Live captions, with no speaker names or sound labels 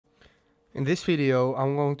In this video,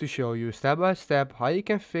 I'm going to show you step by step how you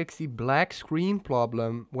can fix the black screen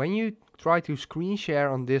problem when you try to screen share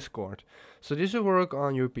on Discord. So this will work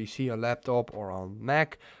on your PC, a laptop, or on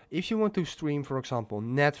Mac. If you want to stream, for example,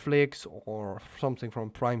 Netflix or something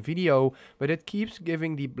from Prime Video, but it keeps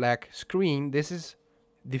giving the black screen, this is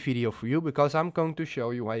the video for you because I'm going to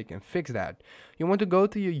show you how you can fix that. You want to go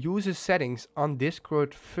to your user settings on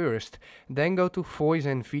Discord first, then go to voice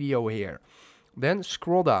and video here. Then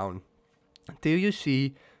scroll down until you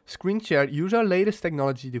see screen share. Use our latest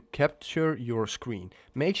technology to capture your screen.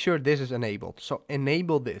 Make sure this is enabled. So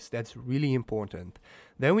enable this, that's really important.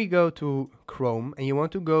 Then we go to Chrome and you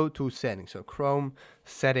want to go to settings. So Chrome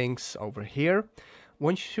settings over here.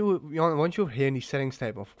 Once you're here in the settings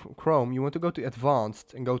tab of Chrome, you want to go to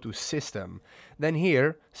advanced and go to system. Then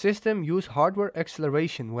here, system, use hardware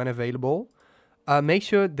acceleration when available. Make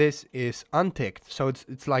sure this is unticked, so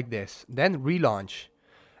it's like this. Then relaunch.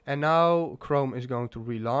 And now Chrome is going to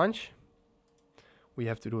relaunch. We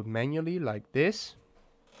have to do it manually like this.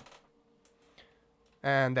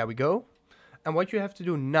 And there we go. And what you have to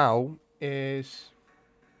do now is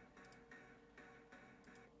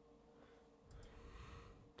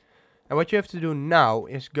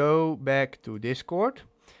go back to Discord.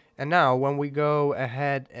 And now when we go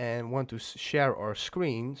ahead and want to share our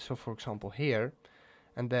screen, so for example here,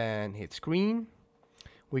 and then hit screen,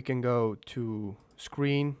 we can go to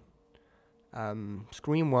screen,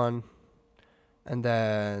 screen 1, and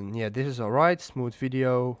then yeah, this is alright, smooth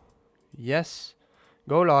video, yes,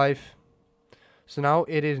 go live. So now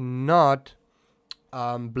it is not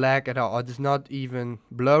black at all, it is not even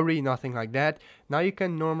blurry, nothing like that. Now you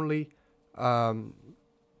can normally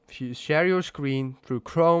share your screen through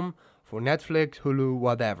Chrome for Netflix, Hulu,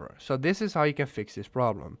 whatever. So this is how you can fix this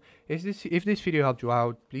problem. If this video helped you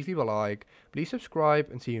out, please leave a like, please subscribe,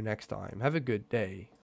 and see you next time. Have a good day.